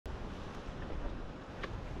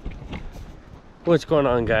What's going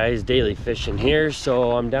on, guys? Daly fishing here.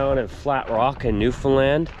 So I'm down at Flatrock in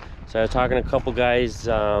Newfoundland. So I was talking to a couple guys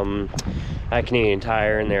at Canadian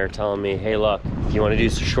Tire, and they were telling me, hey look, if you want to do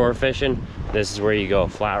some shore fishing, this is where you go,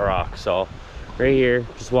 Flatrock. So right here,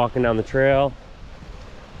 just walking down the trail,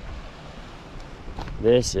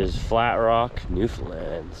 this is Flatrock,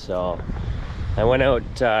 Newfoundland. So I went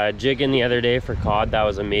out jigging the other day for cod. That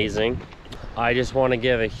was amazing. I just want to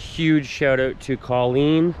give a huge shout out to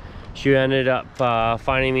Colleen. She ended up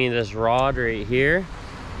finding me this rod right here.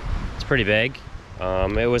 It's pretty big.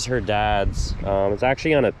 It was her dad's. It's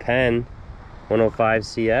actually on a Penn 105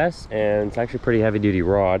 CS, and it's actually a pretty heavy duty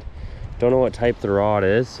rod. Don't know what type the rod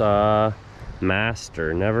is.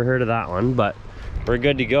 Master, never heard of that one, but we're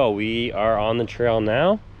good to go. We are on the trail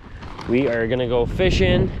now. We are gonna go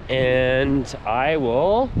fishing, and I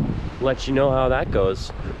will let you know how that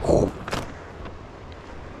goes.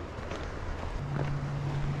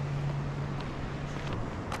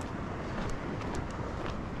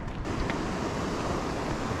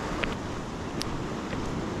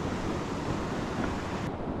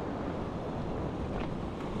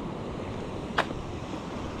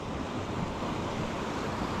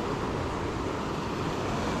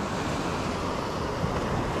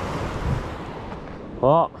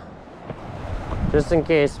 Well, just in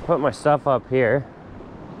case, put my stuff up here.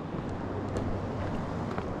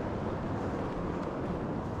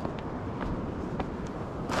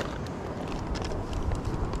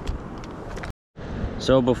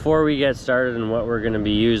 So before we get started on what we're going to be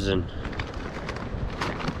using,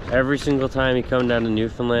 every single time you come down to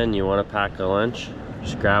Newfoundland, you want to pack a lunch,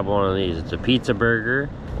 just grab one of these. It's a pizza burger.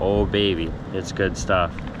 Oh baby, it's good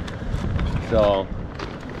stuff. So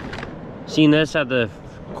seen this at the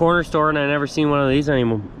corner store, and I never seen one of these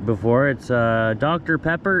anymore before. It's Dr.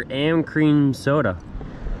 Pepper and cream soda.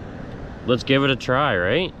 Let's give it a try,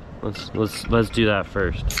 right? Let's do that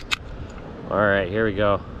first. All right, here we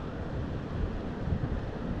go.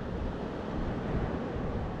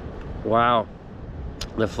 Wow,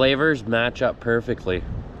 the flavors match up perfectly.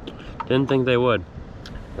 Didn't think they would.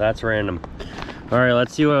 That's random. All right,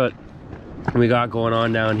 let's see what we got going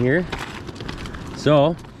on down here.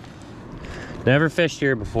 So, never fished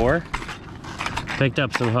here before. Picked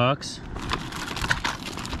up some hooks.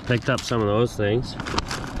 Picked up some of those things.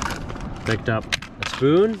 Picked up a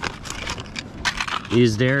spoon.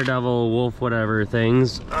 These Daredevil, Wolf, whatever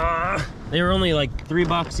things. They were only like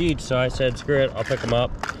 $3 each, so I said, screw it, I'll pick them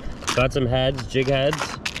up. Got some heads, jig heads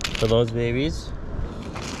for those babies.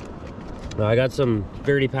 Now I got some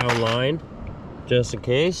 30-pound line, just in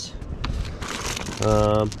case.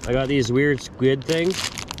 I got these weird squid things.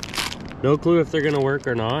 No clue if they're gonna work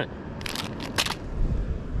or not.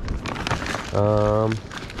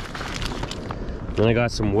 Then I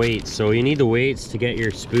got some weights. So you need the weights to get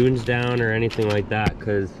your spoons down or anything like that,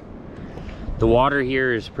 because the water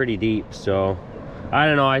here is pretty deep. So I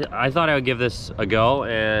don't know, I thought I would give this a go,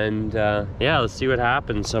 and yeah, let's see what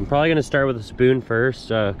happens. So I'm probably gonna start with a spoon first,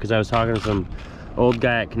 because I was talking to some old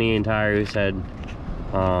guy at Canadian Tire who said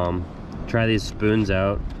try these spoons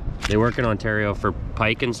out. They work in Ontario for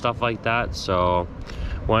pike and stuff like that, so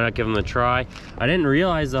why not give them a try? I didn't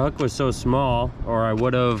realize the hook was so small, or I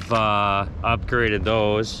would have upgraded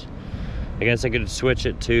those. I guess I could switch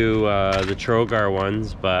it to the Trogar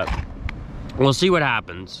ones, but we'll see what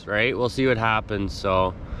happens, right? We'll see what happens.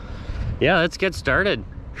 So yeah, let's get started.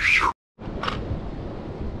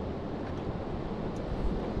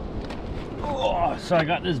 Oh, so I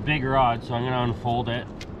got this big rod, so I'm gonna unfold it.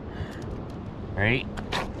 Right,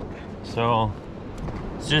 so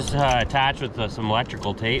it's just attached with some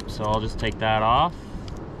electrical tape, so I'll just take that off.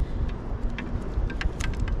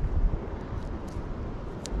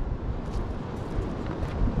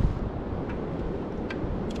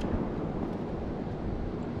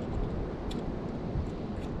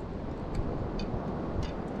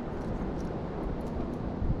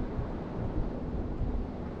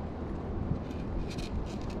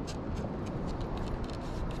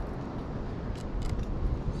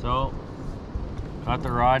 So, got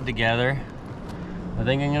the rod together. I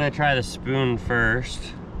think I'm gonna try the spoon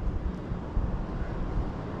first.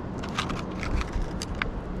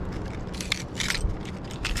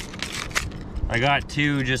 I got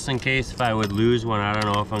two just in case if I would lose one. I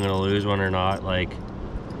don't know if I'm gonna lose one or not. Like,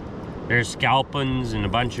 there's scalpins and a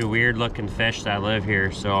bunch of weird looking fish that live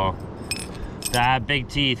here, so that big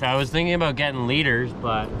teeth. I was thinking about getting leaders,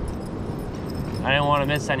 but I didn't want to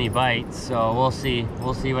miss any bites, so we'll see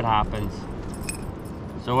what happens.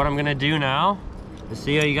 So what I'm gonna do now is,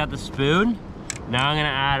 see how you got the spoon? Now I'm gonna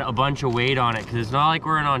add a bunch of weight on it, because it's not like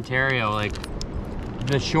we're in Ontario. Like,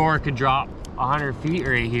 the shore could drop 100 feet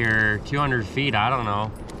right here, 200 feet, I don't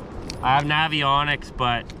know. I have Navionics,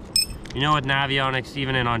 but you know with Navionics,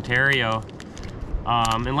 even in Ontario,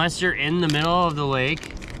 unless you're in the middle of the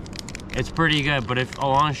lake, it's pretty good. But if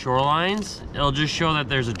along shorelines, it'll just show that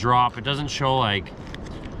there's a drop. It doesn't show like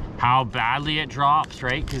how badly it drops,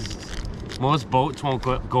 right? Because most boats won't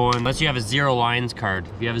go unless you have a zero lines card.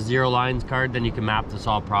 If you have a zero lines card, then you can map this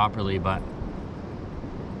all properly, but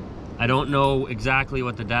I don't know exactly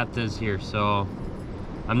what the depth is here, so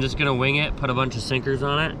I'm just gonna wing it, put a bunch of sinkers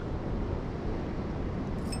on it,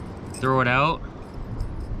 throw it out,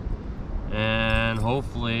 and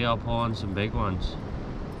hopefully I'll pull on some big ones.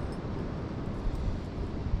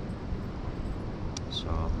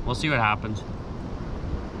 So we'll see what happens.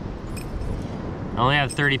 I only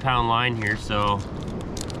have 30-pound line here, so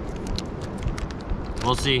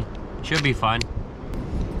we'll see. Should be fun.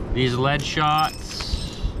 These lead shots,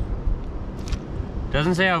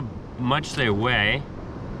 doesn't say how much they weigh,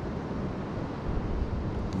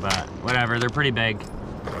 but whatever, they're pretty big.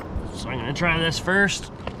 So I'm gonna try this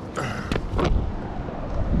first.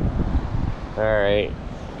 All right.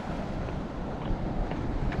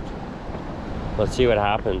 Let's see what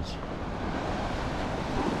happens.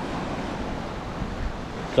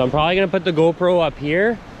 So I'm probably gonna put the GoPro up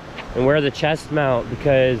here and wear the chest mount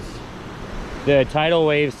because the tidal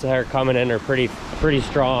waves that are coming in are pretty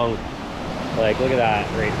strong. Like, look at that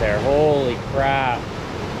right there. Holy crap.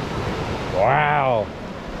 Wow.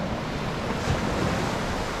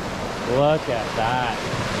 Look at that.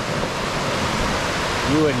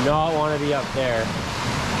 You would not want to be up there.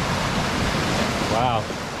 Wow.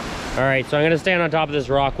 All right, so I'm gonna stand on top of this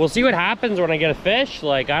rock. We'll see what happens when I get a fish.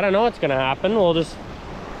 Like, I don't know what's gonna happen. We'll just,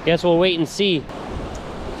 guess we'll wait and see.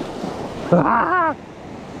 Ah!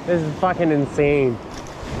 This is fucking insane.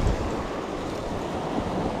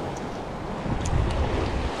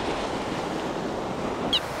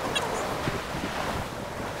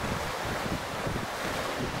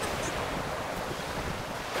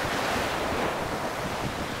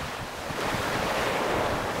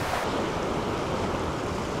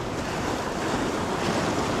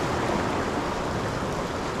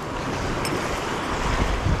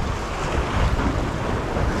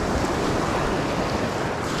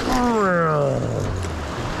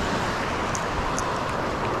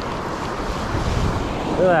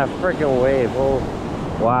 Look at that freaking wave. Oh,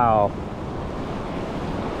 wow.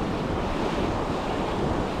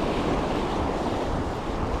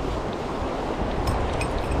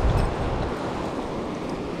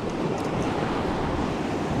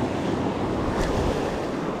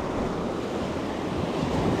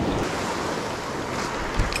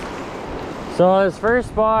 So this first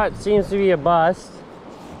spot seems to be a bust.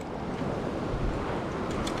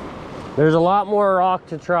 There's a lot more rock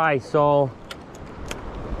to try, so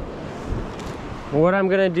what I'm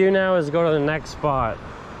gonna do now is go to the next spot.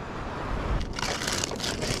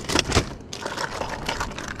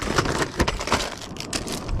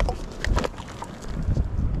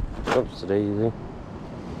 Oops, daisy.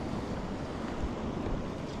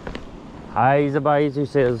 High's a bies who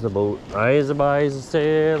sails the boat. High's a bies a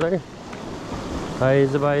sailor.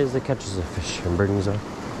 High's a bies that catches a fish and brings her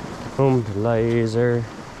home to laser.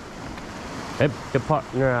 Hip the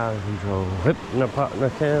partner out of control. Hip the partner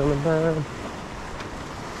coming down.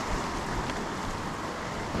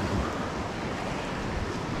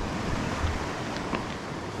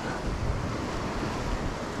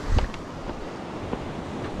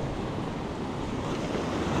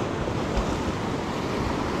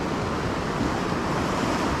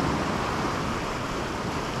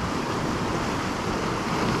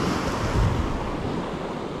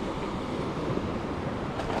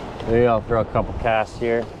 Maybe I'll throw a couple casts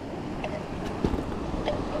here.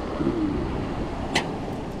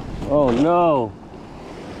 Oh no!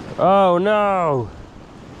 Oh no!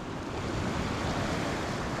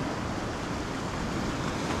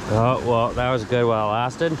 Oh, well, that was good while it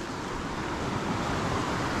lasted.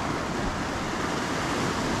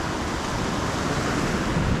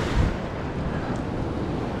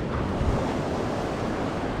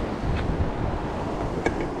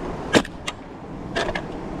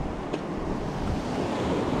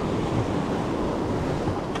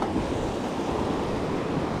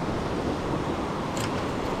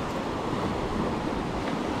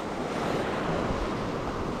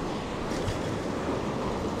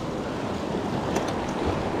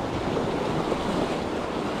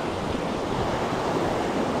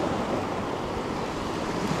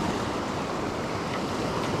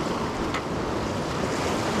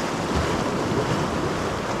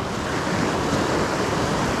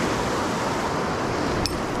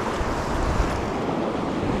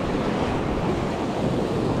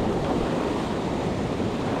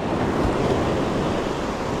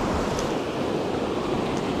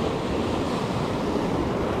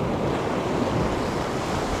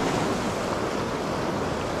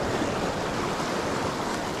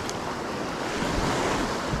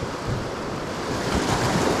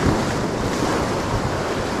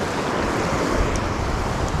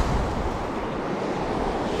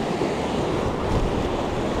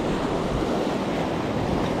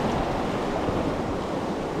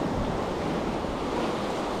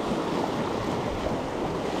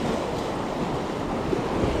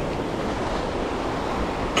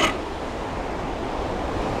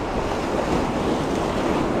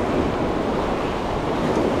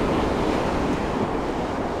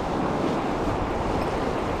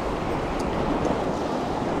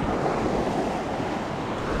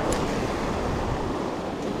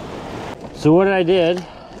 So what I did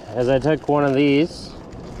is I took one of these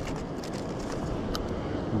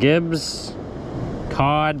Gibbs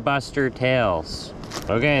Cod Buster tails.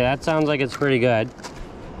 Okay, that sounds like it's pretty good.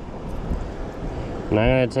 And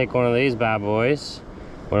I'm gonna take one of these bad boys.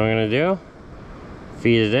 What I'm gonna do,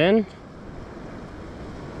 feed it in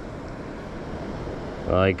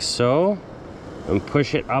like so, and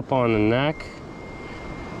push it up on the neck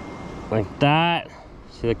like that.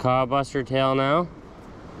 See the cod buster tail now?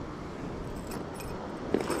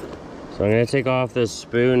 So I'm gonna take off this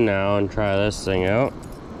spoon now and try this thing out.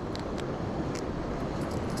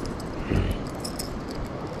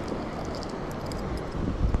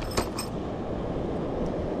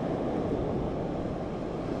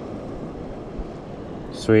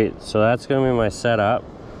 Sweet, so that's gonna be my setup.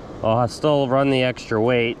 I'll still run the extra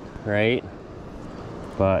weight, right?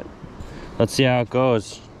 But let's see how it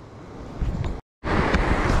goes.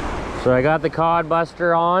 So I got the cod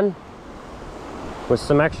buster on with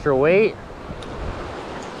some extra weight.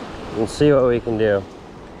 We'll see what we can do.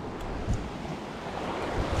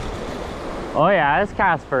 Oh yeah, this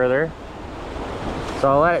casts further.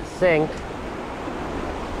 So I'll let it sink.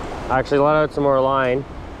 Actually, let out some more line.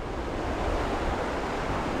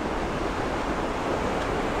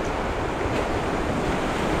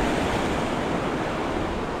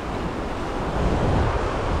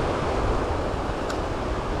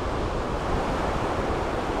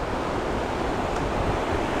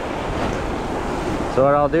 So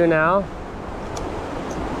what I'll do now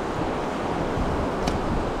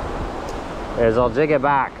is I'll jig it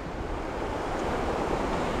back.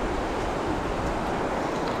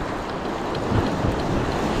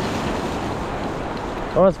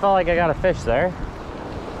 Almost felt like I got a fish there.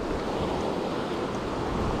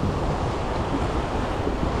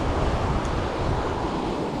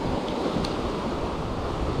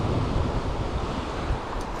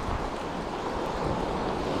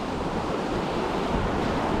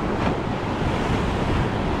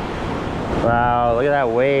 Wow, look at that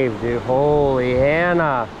wave, dude. Holy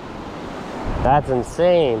Hannah. That's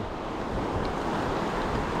insane.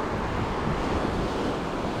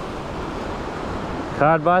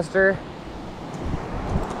 Cod buster.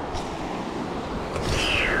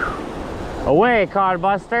 Away, cod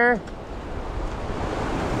buster.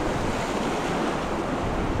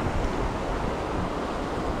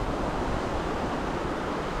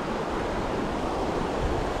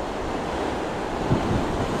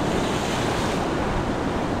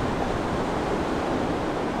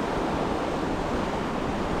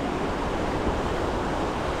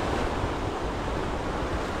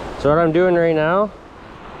 So what I'm doing right now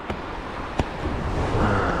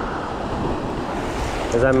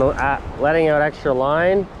is I'm letting out extra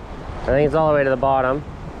line. I think it's all the way to the bottom.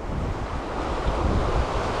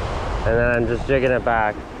 And then I'm just jigging it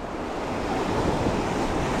back.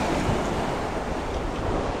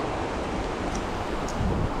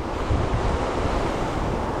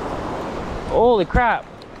 Holy crap,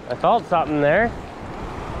 I felt something there.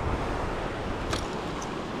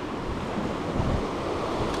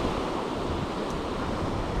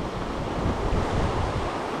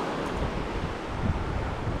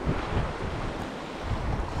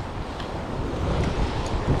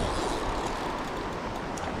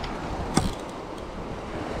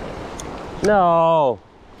 No.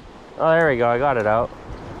 Oh, there we go. I got it out.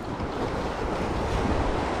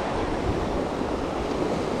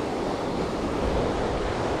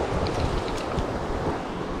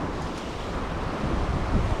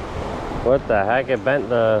 What the heck? It bent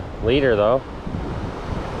the leader though.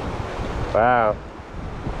 Wow.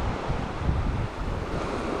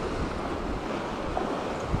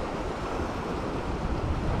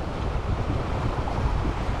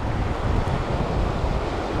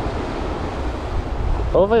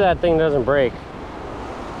 Hopefully that thing doesn't break.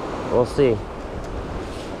 We'll see.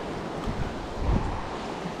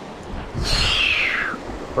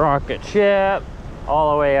 Rocket ship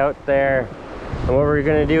all the way out there. And what we're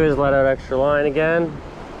gonna do is let out extra line again.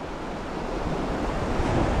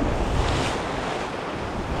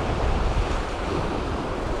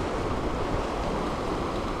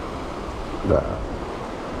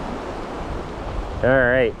 All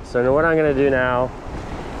right, so what I'm gonna do now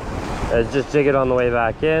is just jig it on the way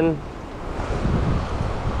back in.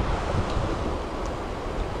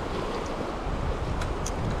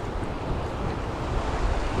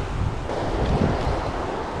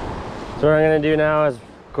 So what I'm gonna do now is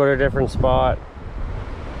go to a different spot.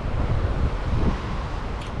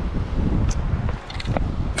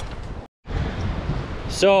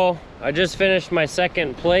 So I just finished my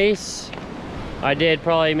second place. I did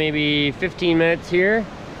probably maybe 15 minutes here.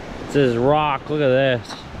 This is rock, look at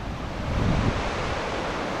this.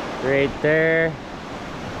 right there.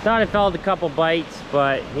 Thought I felt a couple bites,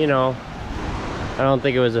 but you know, I don't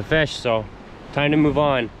think it was a fish, so time to move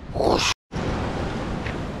on.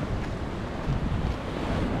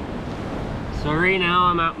 So right now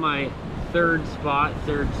I'm at my third spot,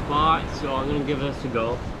 so I'm gonna give this a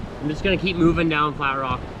go. I'm just gonna keep moving down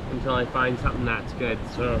Flatrock until I find something that's good.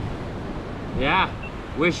 So yeah,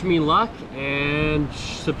 wish me luck and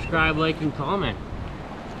subscribe, like, and comment.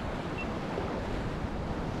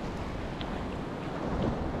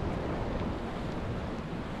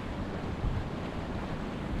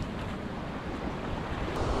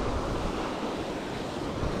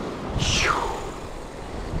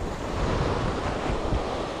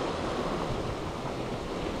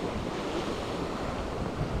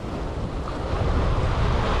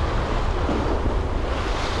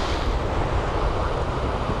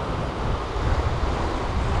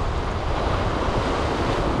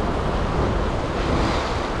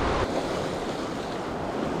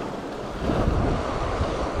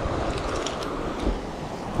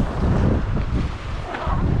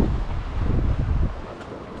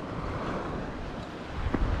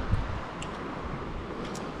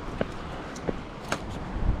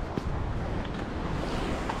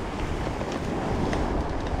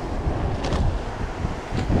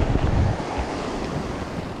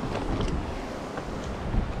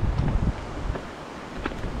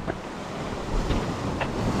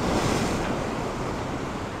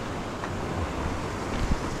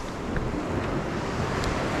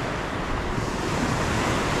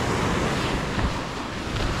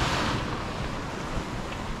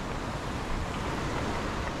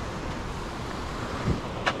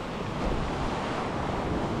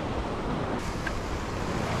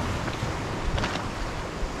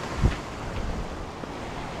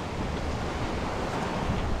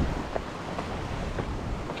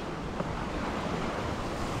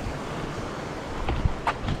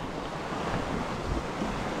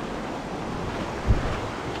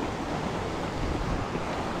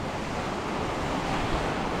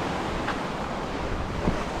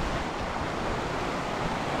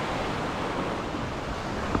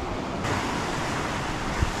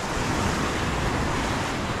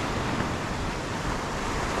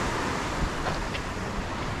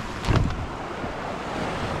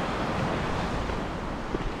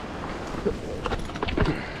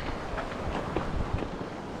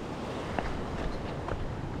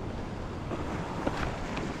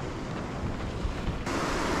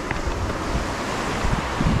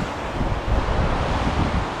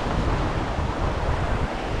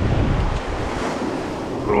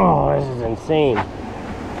 Oh, this is insane.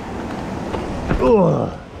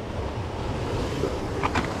 Ugh.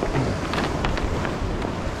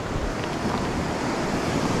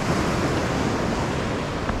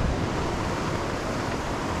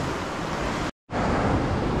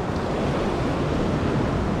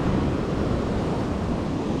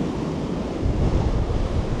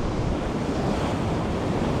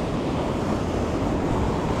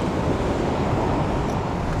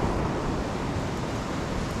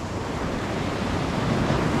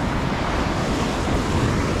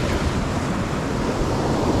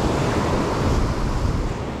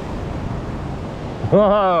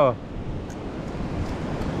 Whoa!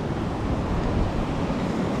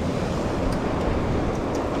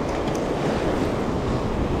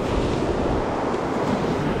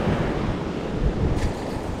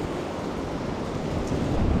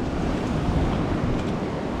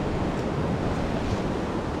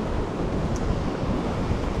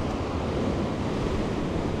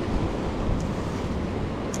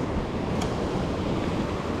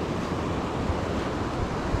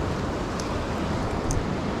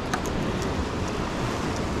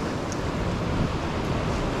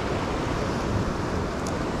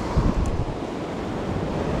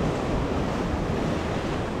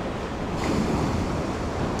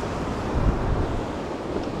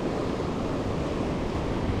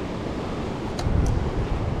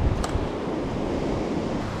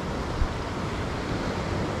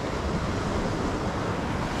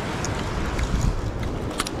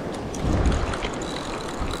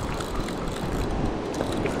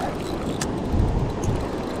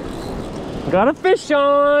 Got a fish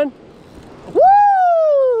on!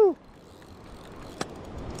 Woo!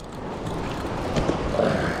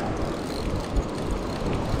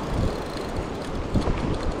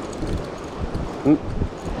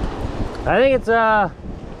 I think it's a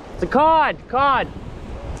cod.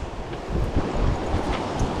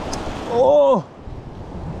 Oh!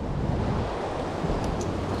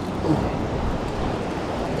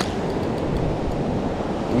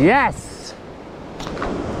 Yes!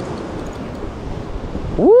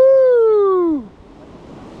 Woo!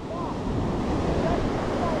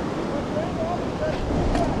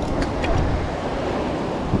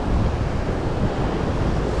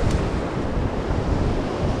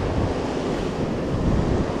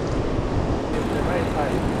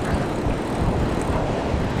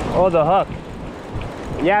 Oh, the hook.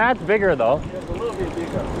 Yeah, that's bigger though. Yeah, it's a little bit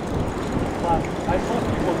bigger. But I saw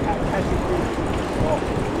people catching fish. So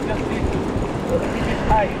you just need to keep it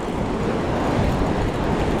tight.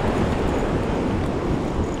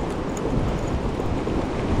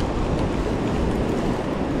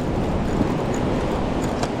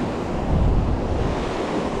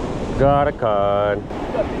 Got a cod.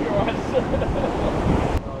 The bigger ones.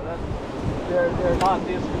 No, they're not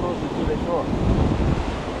this close to the shore.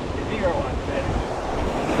 The bigger ones, better.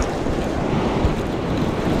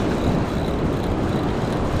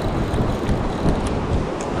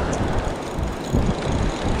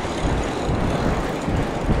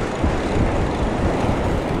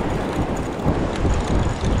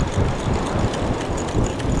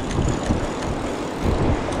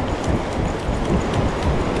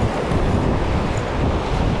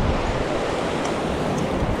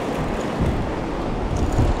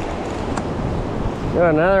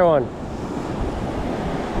 Got another one.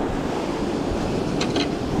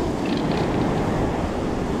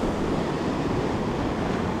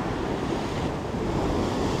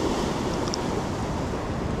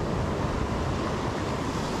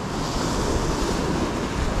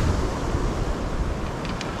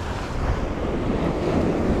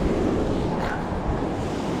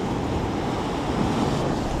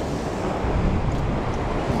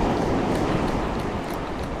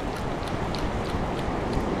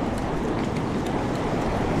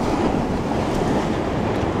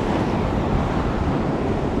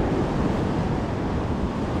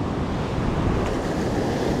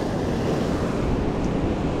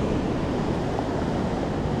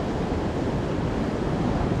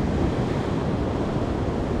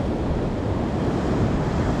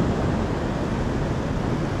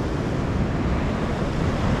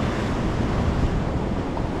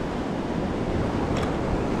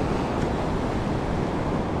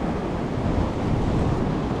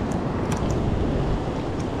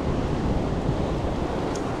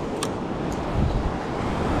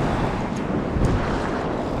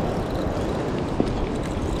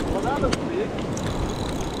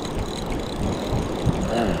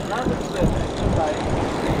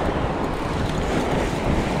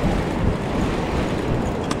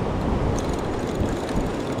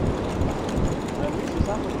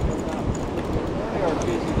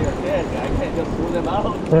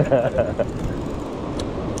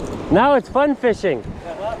 Now it's fun fishing.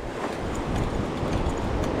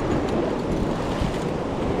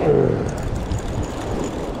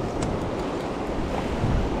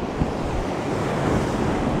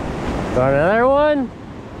 Got another one.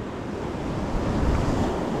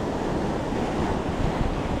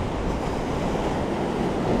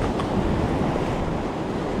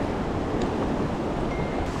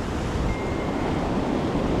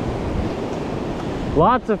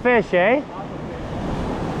 Lots of fish, eh?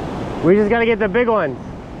 We just gotta get the big ones.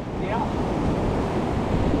 Yeah.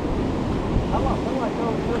 How much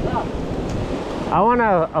up? I want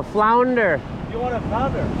a flounder. You want a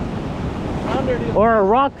flounder? Flounder is or a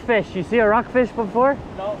rockfish. You see a rockfish before?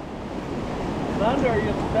 no. Flounder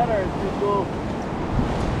is better to go.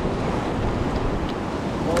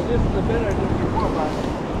 Well, this is better than before, but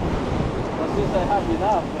since I have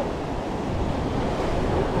enough,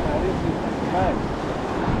 this is nice.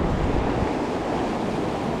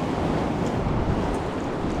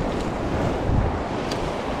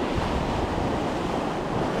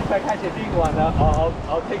 再看起 big one,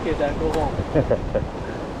 I'll take it and go home.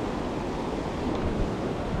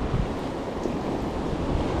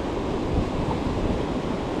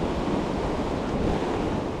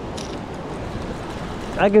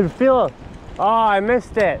 I can feel it. Oh, I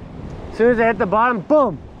missed it. As soon as I hit the bottom,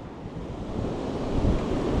 boom.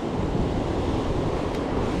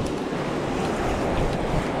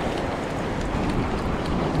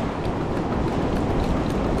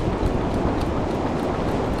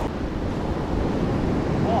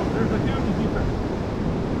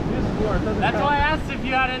 That's why I asked if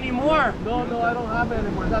you had any more. No, I don't have any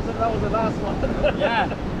more. That was the last one. Yeah,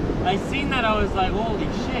 I seen that. I was like, holy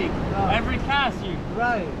shit. No. Every cast you.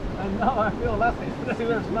 Right. And now I feel nothing.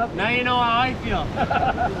 There's nothing. Now you know how I feel.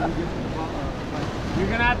 You're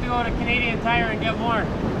going to have to go to Canadian Tire and get more.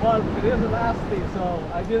 Well, it is the last thing, so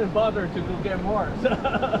I didn't bother to go get more.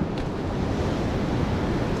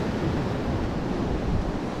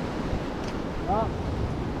 Well,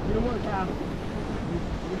 you don't want to cast.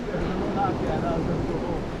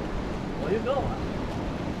 Well, you go.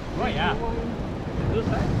 Oh, yeah. This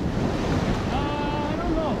side? I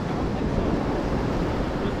don't know. I don't think so.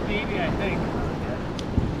 Just maybe, I think.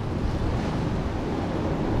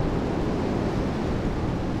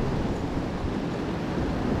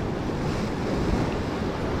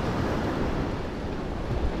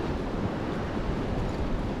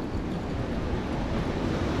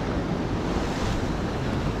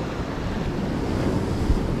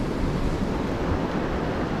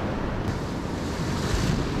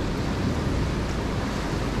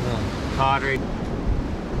 cod right.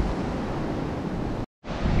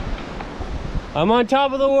 I'm on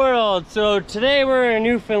top of the world. So today we're in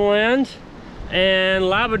Newfoundland and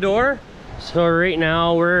Labrador. So right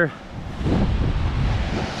now we're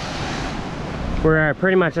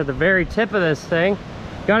pretty much at the very tip of this thing.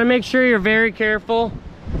 Gotta make sure you're very careful.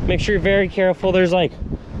 Make sure you're very careful. There's like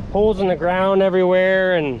holes in the ground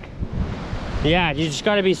everywhere, and yeah, you just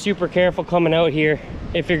gotta be super careful coming out here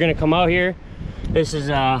if you're gonna come out here. This is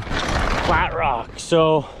Flatrock.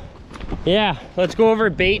 So yeah, let's go over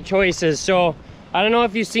bait choices. So I don't know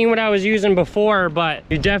if you've seen what I was using before, but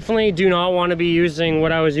you definitely do not want to be using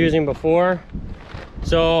what I was using before.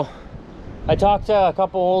 So I talked to a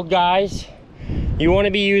couple old guys. You want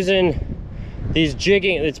to be using these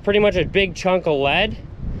jigging. It's pretty much a big chunk of lead,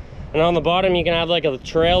 and on the bottom you can have like a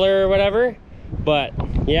trailer or whatever. But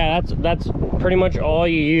yeah, that's pretty much all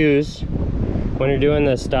you use when you're doing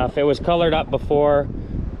this stuff. It was colored up before.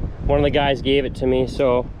 One of the guys gave it to me.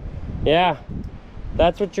 So yeah,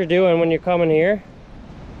 that's what you're doing when you're coming here.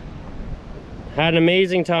 Had an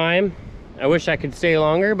amazing time. I wish I could stay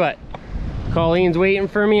longer, but Colleen's waiting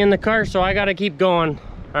for me in the car, so I gotta keep going.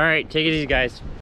 All right, take it easy, guys.